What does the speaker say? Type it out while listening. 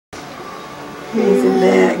Isn't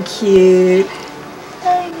that cute?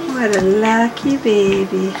 What a lucky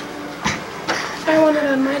baby. I want it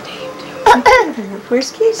on my team too.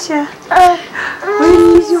 Where's Keisha? Where's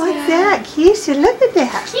Keisha? What's that? Keisha, look at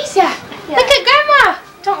that. Keisha, look at Grandma.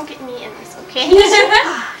 Don't get me in this, okay?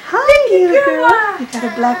 Hi, little girl. You got a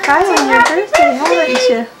black eye on your birthday, haven't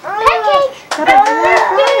you? Got a black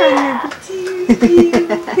eye on your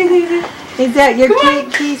birthday. Is that your cake,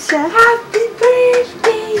 Keisha? Happy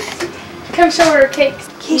birthday. Come show her her cake.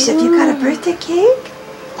 Keisha, have you got a birthday cake?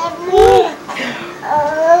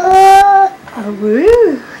 Oh,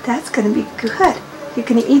 woo. That's going to be good. You're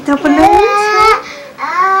going to eat the balloons?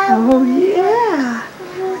 Oh, yeah.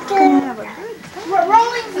 It's going to have a good time. We're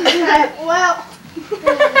rolling well.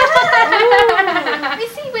 Let me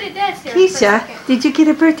see what it does here. Keisha, did you get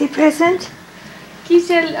a birthday present?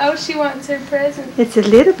 Keisha, oh, she wants her present. It's a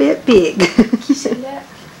little bit big. Keisha,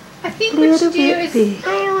 I think what you do is... big.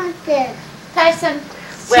 I want this. Tyson.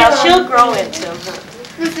 Well, she'll grow into them.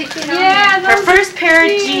 Yeah, Her first pair of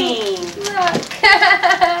jeans. Look.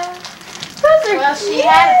 Those are Well, she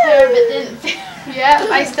had a pair but didn't fit. Yeah,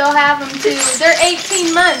 I still have them too. They're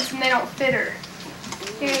 18 months and they don't fit her.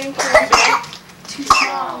 Here, too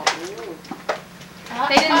small.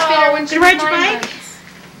 They didn't fit her when she was 9 months.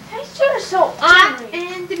 These two are so Aunt ugly.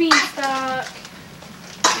 and the beanstalk.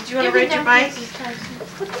 Did you want to ride your bike?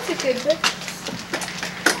 Look, these are good books.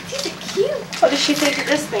 These are cute. What does she think of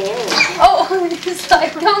this thing anyway? Oh, it's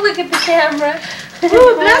like, don't look at the camera.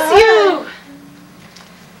 Ooh, bless you.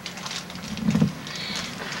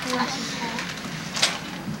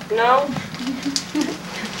 No?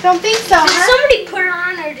 Don't think so, Did huh? somebody put her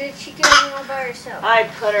on or did she get it all by herself? I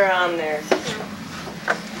put her on there.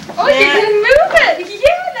 Oh, you can move it.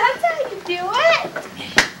 Yeah, that's how you do it.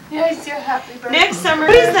 Yeah, it's your happy birthday. Next summer,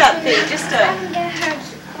 what is that thing? Just a... I'm gonna get her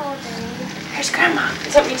holder. Here's Grandma.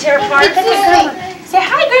 Something you tear apart? Say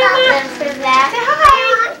hi, Grandma. For that. Say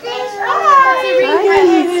hi. Hi,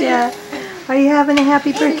 Keisha. Are you having a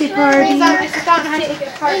happy birthday party?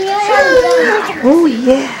 Oh,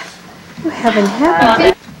 yeah. We're having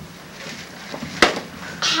happy.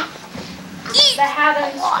 The hat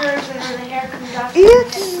unscrews and then the hair comes off.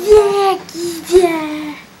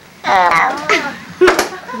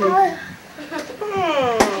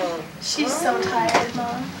 She's so tired,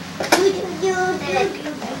 Mom. We're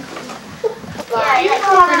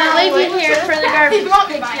gonna leave you here for the garbage to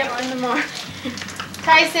pick you up in the morning.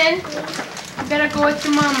 Tyson, you better go with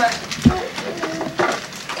your mama.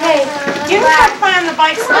 Hey, you can come play on the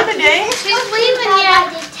bike some other day. She's leaving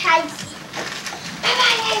yet.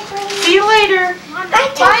 See you later. Bye,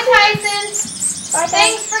 Tyson.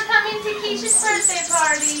 Thanks for coming to Keisha's birthday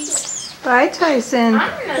party. Bye, Tyson.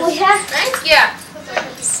 Thank you.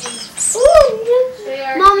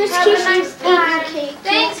 Mom, is Have a Keisha nice time. cake?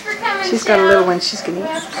 Thanks for coming. She's got a little one she's going to eat.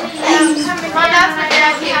 Mom, that's my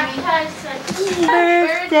dad gave me.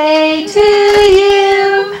 Birthday to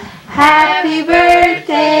you. Happy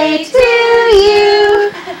birthday to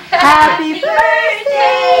you. Happy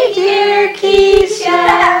birthday, dear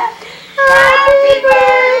Keisha. Happy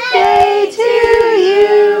birthday to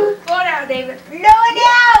you. Go now, David. Blow it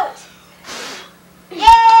out! Yay!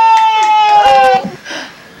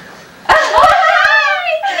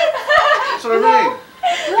 That's what I mean.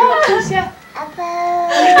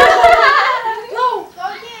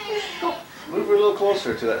 Move her a little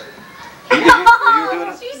closer to that. You doing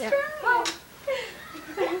it? She's trying.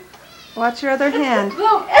 Watch your other hand.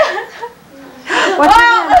 Blow. Watch your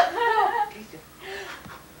hand.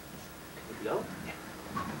 No?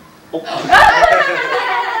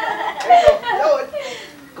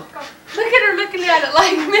 Look at her looking at it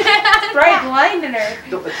like that. Bright blinding her.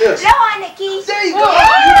 Go like this. Blow on it, Keisha. There you go. Oh,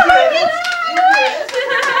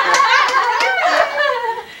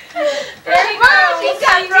 there you go. She's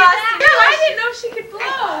got frosty. Girl, I didn't know she could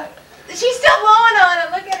blow. She's still blowing on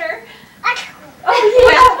it. Look at her. Oh,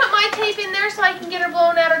 yeah. I'll put my tape in there so I can get her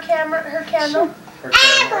blowing out her camera, her candle. Her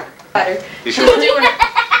camera. You She's sure? doing it.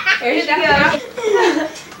 There she goes.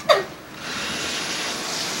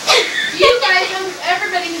 You guys,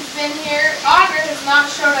 everybody who's been here, Audrey has not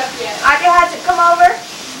showed up yet. Audrey hasn't come over.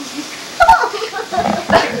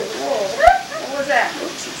 What was that?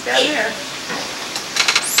 Oops, it's down there.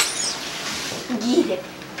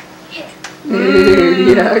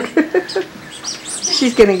 Yuck.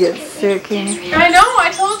 She's going to get sick. Here. I know,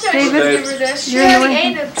 I told you I should David, give her this. She you're in the already way.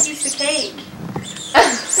 ate a piece of cake.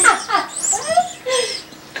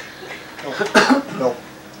 No.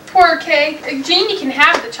 Poor cake. Jeannie can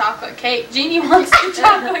have the chocolate cake. Jeannie wants the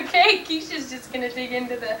chocolate cake. Keisha's just going to dig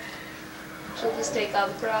into the... She'll just take all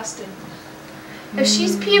the frosting. If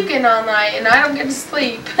she's puking all night and I don't get to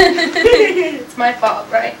sleep, it's my fault,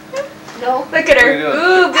 right? No. What Look at are her. you doing?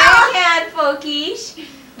 Ooh, big handful, Keish.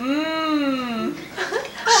 Mmm.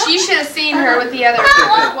 She should have seen her with the other.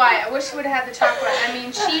 Why? I wish she would have had the chocolate. I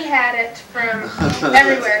mean, she had it from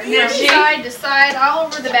everywhere. From side to side, all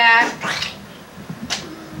over the bag.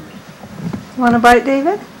 Want a bite,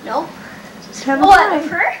 David? Nope. Just have a What, bite.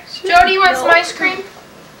 of her? Jody, you want some ice cream?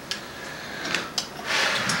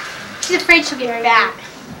 She's afraid she'll get back.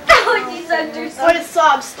 Oh, she's under some. What a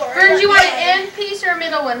sob story. Burns, you want an end piece or a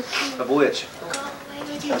middle one? Of which?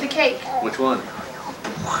 Of the cake. Which one?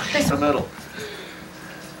 The middle.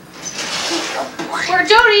 Or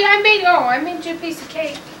Jody, I made you a piece of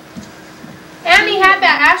cake. Annie had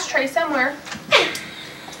that ashtray somewhere.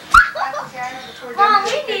 Mom,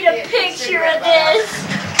 we need a picture of this.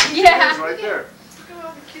 Yeah. It's right there.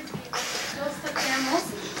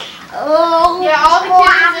 Oh. Yeah, all the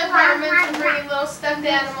kids in the apartments are bringing little stuffed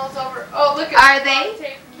animals over. Oh, look at. Are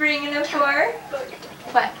they bringing them for her?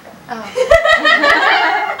 What? Oh.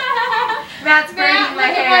 Matt's braiding my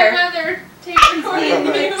hair. My mother recording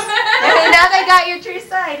you. Now they got your true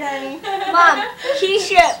side, honey. Mom,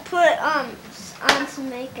 Keisha put on some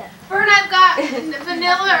makeup. Vern, I've got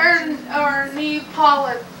vanilla or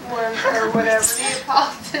Neapolitan one or whatever.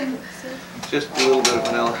 Neapolitan. Just a little bit of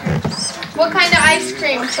vanilla. What kind of ice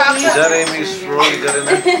cream? Is Chocolate? that Amy's roll you got in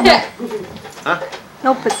there? Huh?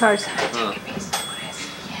 Nope, it's ours. Huh.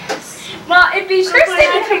 Mom, it'd be Chris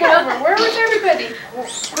didn't come over. Where was everybody?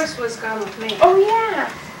 Chris was gone with me. Oh yeah.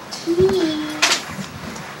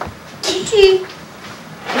 Kiki.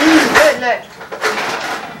 Good, look.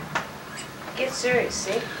 Get serious,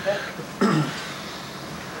 see?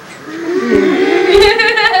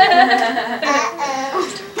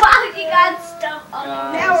 Mom, you got stuff on the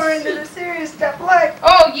Now we're into the serious stuff. Look.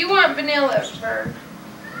 Oh, you want vanilla, Vern?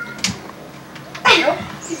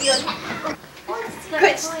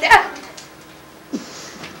 good stuff.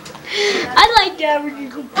 I like that.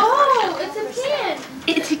 Oh, it's a pin.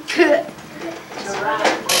 It's good.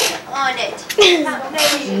 On it.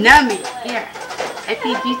 Nummy. Here. I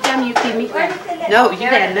feed you some, you feed me some. No, you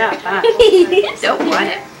had enough, huh? Don't want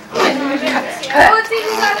it. Oh, it's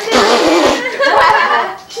even got a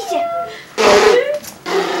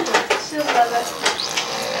She'll love it.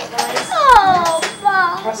 Oh,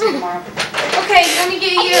 Mom. Okay, let me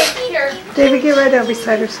get you here. David, get right down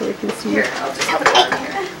beside her so we can see her.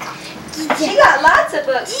 She got lots of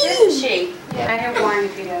books, didn't she? I have wine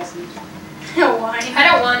if he doesn't. I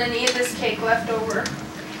don't want any of this cake left over.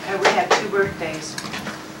 We have 2 birthdays.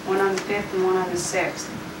 One on the 5th and one on the 6th.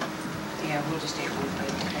 Yeah, we'll just take one plate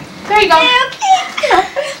today. There you go.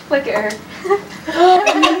 Look at her.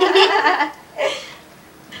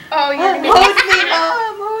 Oh, you're gonna Hold me,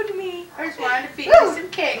 Mom. Hold me. I just wanted to feed you some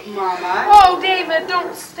cake. Mama. Oh, David,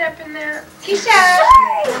 don't step in there. Keisha.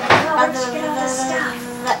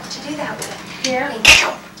 To do that with. Yeah.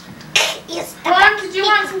 Mom, did you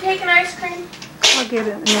want some cake and ice cream? I'll get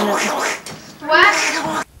it in a minute.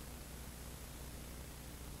 What?